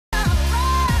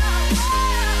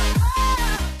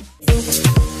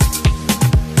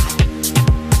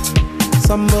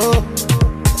Some more.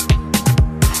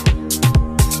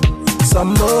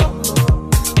 Some more.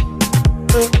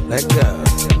 Like that.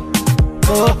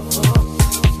 Oh.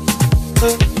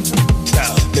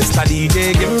 Mr. DJ,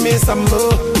 give me some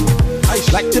more. I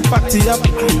like to party up.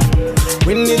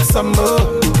 We need some more.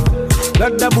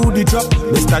 Let the booty drop.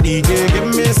 Mr. DJ,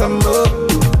 give me some more.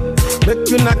 Make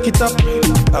you knock it up.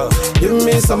 Give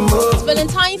me some more. It's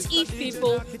Valentine's Eve,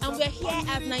 people, and we're here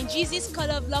at Nigezie's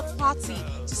Colour of Love party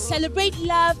to celebrate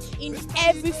love in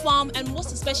every form and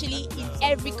most especially in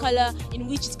every color in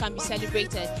which it can be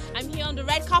celebrated. I'm here on the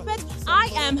red carpet. I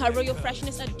am Her Royal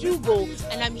Freshness Adugo,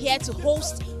 and I'm here to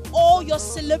host all your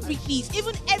celebrities,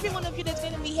 even every one of you that's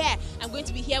going to be here. I'm going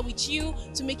to be here with you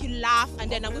to make you laugh,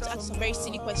 and then I'm going to ask some very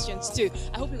silly questions too.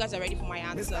 I hope you guys are ready for my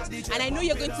answers, and I know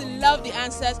you're going to love the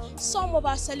answers some of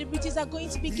our celebrities are going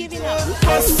to be giving us.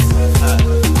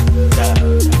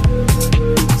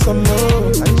 Some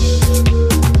more.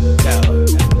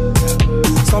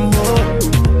 Some more.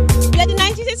 We are the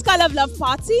 90s Colour of Love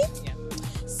party. Yeah.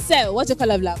 So, what's your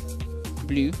colour of love?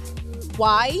 Blue.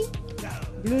 Why?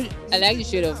 Blue. I like the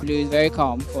shade of blue. It's very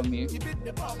calm for me. I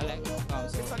like it calm,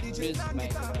 so blue is my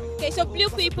favorite. Okay, so blue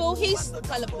people, his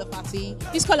colour of the party,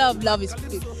 his colour of love is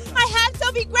blue. I have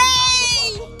to be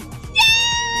great!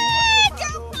 Yay!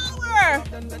 Girl power!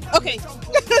 Okay,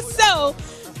 so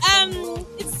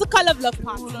it's the Colour of Love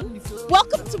party.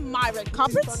 Welcome to my red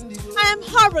carpet. I am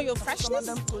Her Royal Freshness.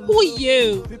 Who are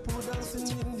you?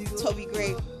 Toby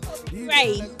Gray.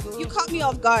 Great. You caught me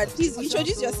off guard. Please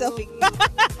introduce yourself again.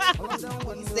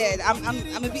 Instead,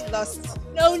 I'm a bit lost.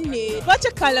 No need. What's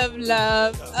your colour of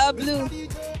love? Blue.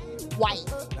 White.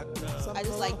 I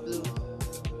just like blue.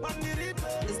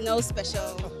 There's no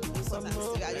special importance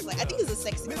to it. I think it's a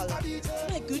sexy color. Oh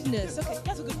my goodness. Okay,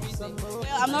 that's a good reason. Well,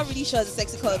 I'm not really sure it's a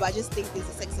sexy color, but I just think it's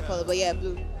a sexy color. But yeah,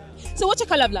 blue. So what's your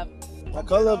colour of love? My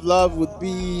color of love would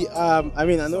be, I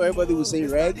know everybody would say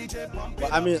red,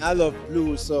 but I love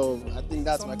blue, so I think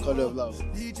that's my color of love.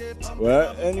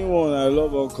 Well, anyone, I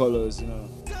love all colors,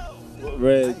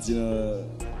 Red,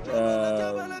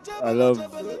 I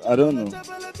don't know.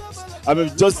 I'm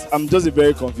just a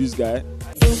very confused guy.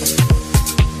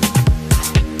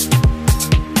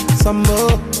 Some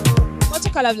more. What's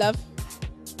your colour of love?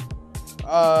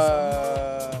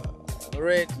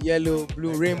 Red, yellow,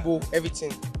 blue, rainbow,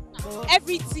 everything.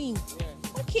 Everything.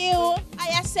 Okay, I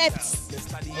accept.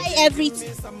 I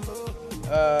everything.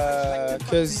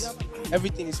 Because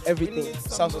everything is everything.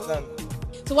 South Sudan.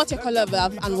 So what's your colour of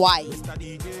love and why?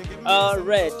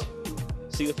 Red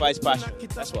signifies passion.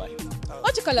 That's why.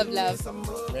 What's your colour of love?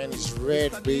 Man, it's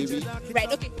red, baby.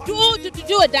 Red. Okay.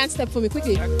 Do a dance step for me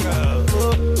quickly.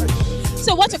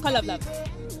 So what's your colour of love?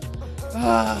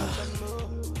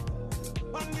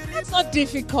 That's not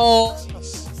difficult.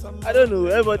 I don't know.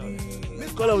 Everybody,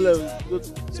 color of love.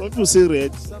 Some people say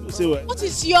red. Some people say white. What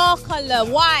is your colour?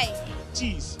 Why?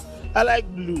 Jeez, I like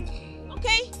blue.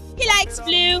 Okay. He likes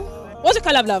blue. What's your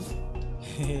colour of love?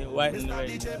 White and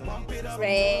red.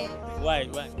 Red. White.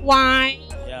 Why?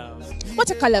 Yeah. What's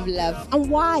your colour of love and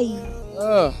why?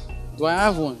 Do I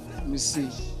have one? Let me see.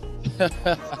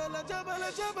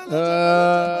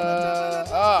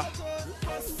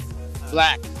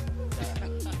 Black.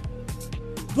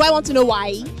 Do I want to know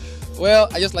why? Well,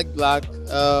 I just like black.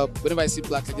 Whenever I see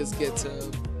black, I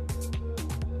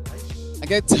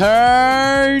get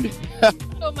turned.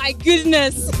 Oh my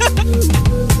goodness.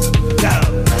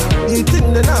 You think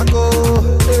the narco,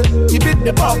 you beat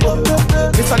the bubble.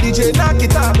 Mr. DJ, knock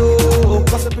it out, oh.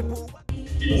 Cause the people.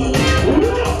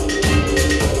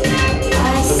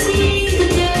 I see the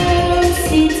girl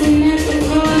sitting at the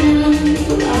corner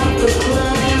of the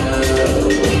club.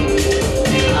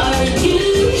 Are you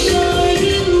sure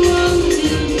you want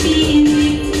to be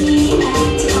with me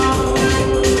at all?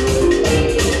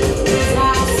 'Cause I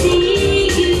see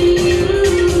you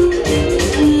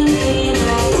looking at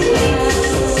her.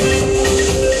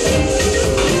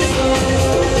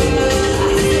 I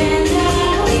stand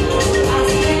out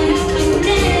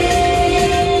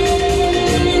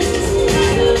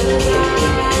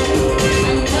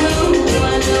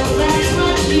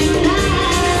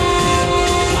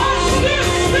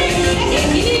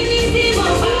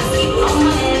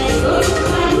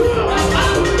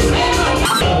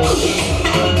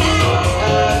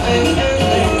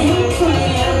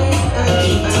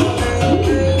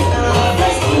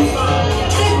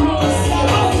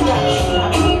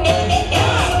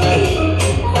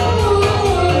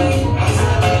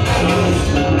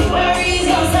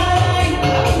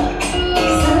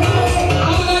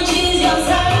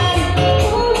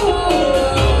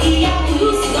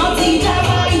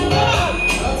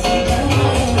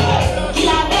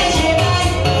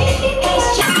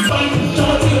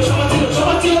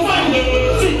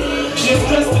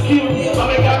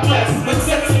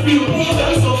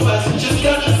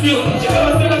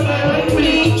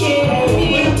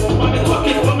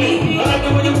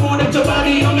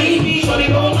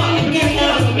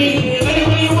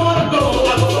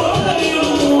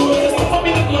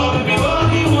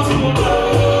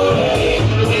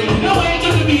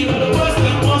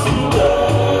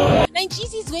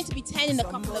Nigezie is going to be 10 in a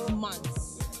couple of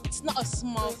months. It's not a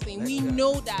small thing. We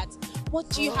know that. What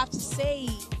do you have to say?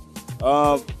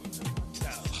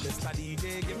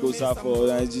 Goes out for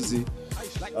Nigezie.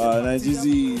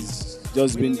 Nigezie is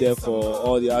just been there for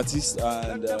all the artists,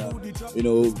 and you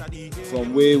know,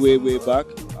 from way back,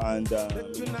 and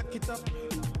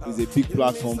it's a big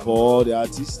platform for all the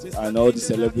artists and all the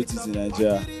celebrities in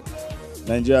Nigeria.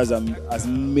 Nigeria has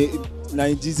made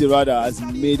Nigezie has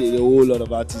made a whole lot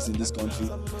of artists in this country,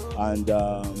 and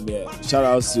yeah, shout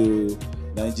out to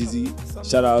Nigezie,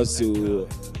 shout out to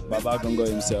Baba Gongo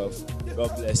himself.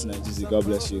 God bless Nigezie, God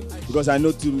bless you. Because I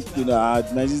know too, you know,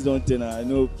 Nigezie don't tell. I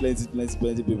know plenty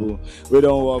people. We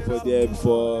don't work for there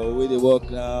before, where they work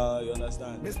now. You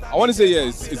understand? I want to say, yeah,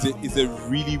 it's a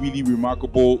really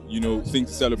remarkable, you know, thing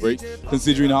to celebrate,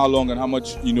 considering how long and how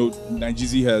much, you know,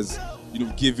 Nigezie has, you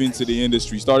know, given to the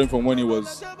industry, starting from when it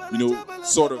was, you know,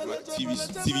 sort of like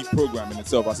TV program in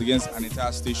itself, as against an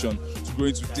entire station, to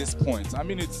growing to this point. I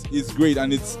mean, it's great,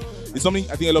 and it's something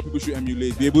I think a lot of people should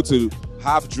emulate. Be able to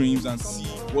have dreams and see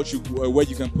where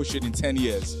you can push it in 10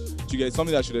 years. To get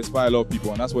something that should inspire a lot of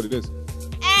people, and that's what it is.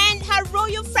 And her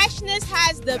royal freshness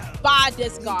has the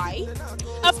baddest guy.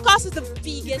 Of course, it's the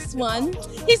biggest one.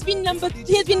 He's been number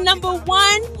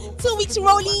 1, 2 weeks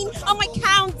rolling on my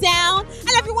countdown, and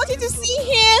I've been wanting to see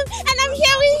him, and I'm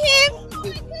here with him. Oh my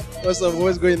goodness. What's up?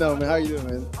 What's going on, man? How you doing,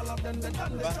 man?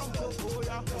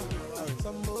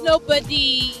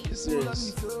 Nobody. You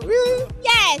serious? Really?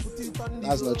 Yes.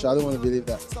 That's not true. I don't want to believe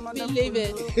that. Believe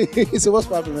it. So what's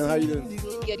poppin', man? How you doing?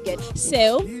 Good.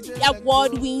 So, the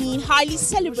award-winning, highly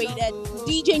celebrated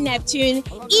DJ Neptune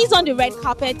is on the red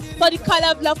carpet for the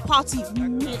Colour of Love party.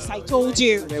 Yes, I told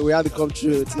you. Man, we had to come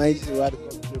true. It's Nigezie. We had to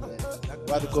come true, man.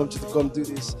 We had to come true to come do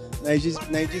this.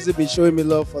 Nigezie been showing me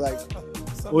love for like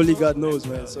only God knows,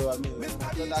 man. So I mean, when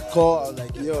I got that call, I was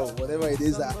like, yo, whatever it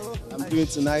is that I'm doing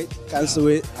tonight, cancel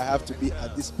it. I have to be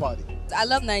at this party. I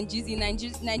love Nigezie.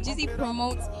 Nigezie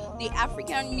promotes the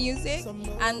African music,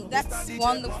 and that's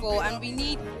wonderful. And we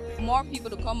need more people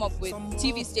to come up with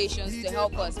TV stations to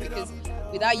help us, because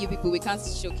without you people, we can't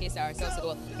showcase ourselves at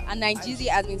all. And Nigezie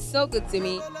has been so good to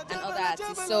me and other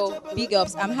artists. So big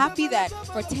ups. I'm happy that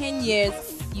for 10 years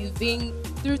you've been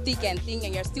through thick and thin,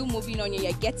 and you're still moving on, and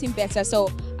you're getting better. So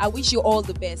I wish you all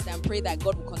the best, and pray that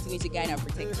God will continue to guide and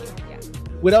protect you. Yeah.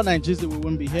 Without Nigezie, we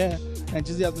wouldn't be here.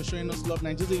 Nigezie has been showing us love.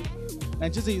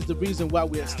 Nigezie is the reason why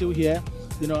we are still here.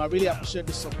 You know, I really appreciate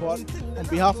the support. On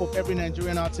behalf of every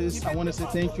Nigerian artist, I want to say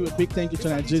thank you, a big thank you to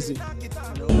Nigezie.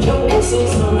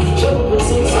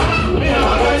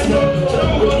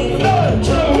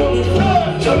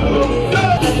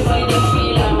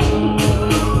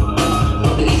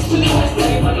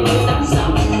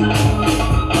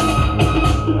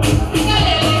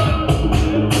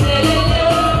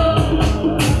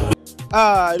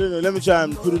 I don't know, let me try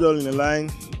and put it all in a line.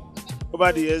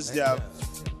 Over the years, they have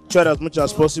tried as much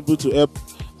as possible to help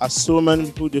as so many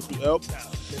people they could help.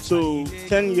 So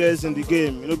 10 years in the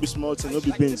game, be small thing, no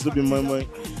be beans, no be moi.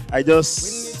 I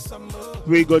just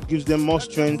pray God gives them more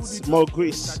strength, more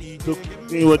grace to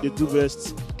doing what they do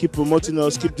best, keep promoting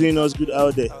us, keep doing us good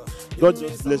out there. God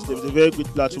just bless them. It's a very good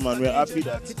platform, and we're happy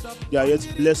that they are here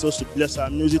to bless us, to bless our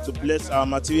music, to bless our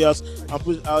materials, and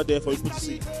put it out there for people to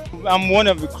see. I'm one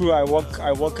of the crew. I work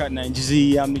at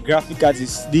Nigezie. I'm the graphic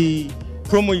artist. The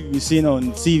promo you've been seeing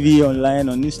on TV, online,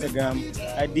 on Instagram,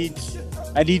 I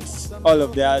did all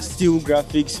of that. Still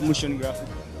graphics, motion graphics.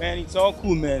 Man, it's all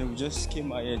cool, man. We just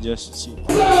came out here just to chill.